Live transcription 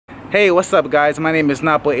Hey, what's up guys? My name is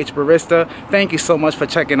NapoHBarista. Thank you so much for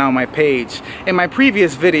checking out my page. In my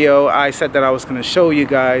previous video, I said that I was going to show you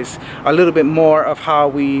guys a little bit more of how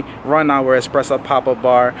we run our espresso pop-up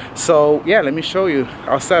bar. So yeah, let me show you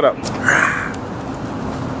our setup.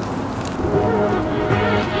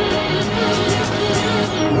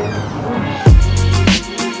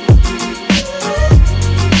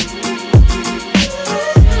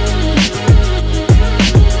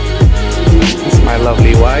 My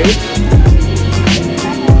lovely wife.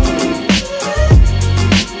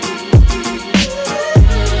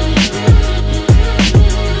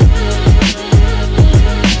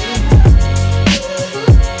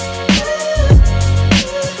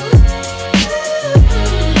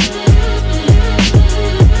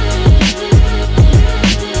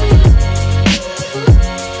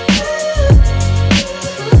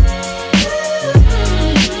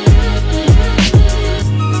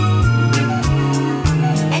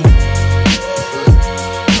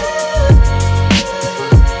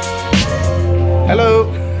 Hello.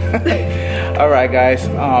 Alright guys,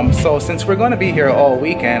 so since we're going to be here all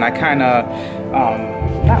weekend, I kind of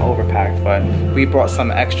not overpacked, but we brought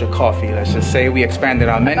some extra coffee. Let's just say we expanded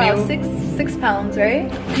our menu. About six pounds,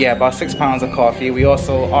 right? Yeah, about 6 pounds of coffee. We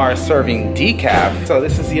also are serving decaf. So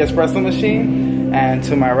this is the espresso machine, and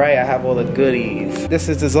to my right I have all the goodies. This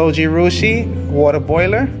is the NapoHBarista water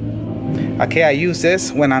boiler. Okay, I use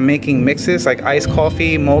this when I'm making mixes like iced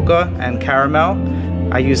coffee, mocha, and caramel.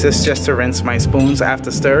 I use this just to rinse my spoons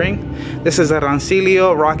after stirring. This is a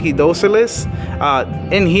Rancilio Rocky Dosalis.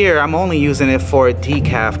 In here, I'm only using it for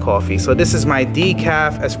decaf coffee. So this is my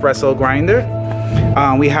decaf espresso grinder.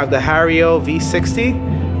 We have the Hario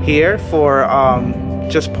V60 here for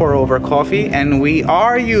just pour over coffee. And we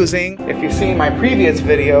are using, if you've seen my previous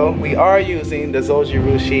video, we are using the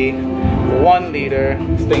NapoHBarista 1 liter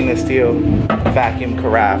stainless steel vacuum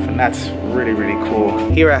carafe. And that's really, really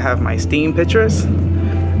cool. Here I have my steam pitchers.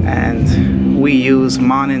 And we use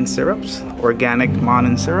Monin syrups, organic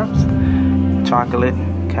Monin syrups, chocolate,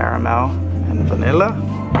 caramel, and vanilla.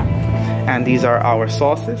 And these are our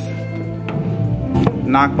sauces.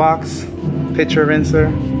 Knockbox, pitcher rinser,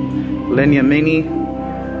 Linea Mini.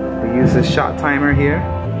 We use this shot timer here.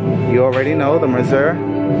 You already know the Mercer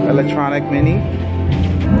electronic mini.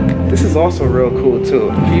 This is also real cool too.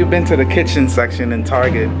 If you've been to the kitchen section in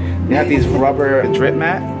Target, they have these rubber drip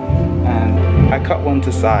mat. And I cut one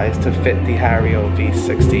to size to fit the Hario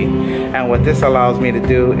V60. And what this allows me to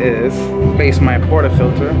do is place my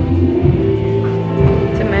portafilter.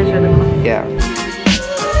 To measure the coffee. Yeah.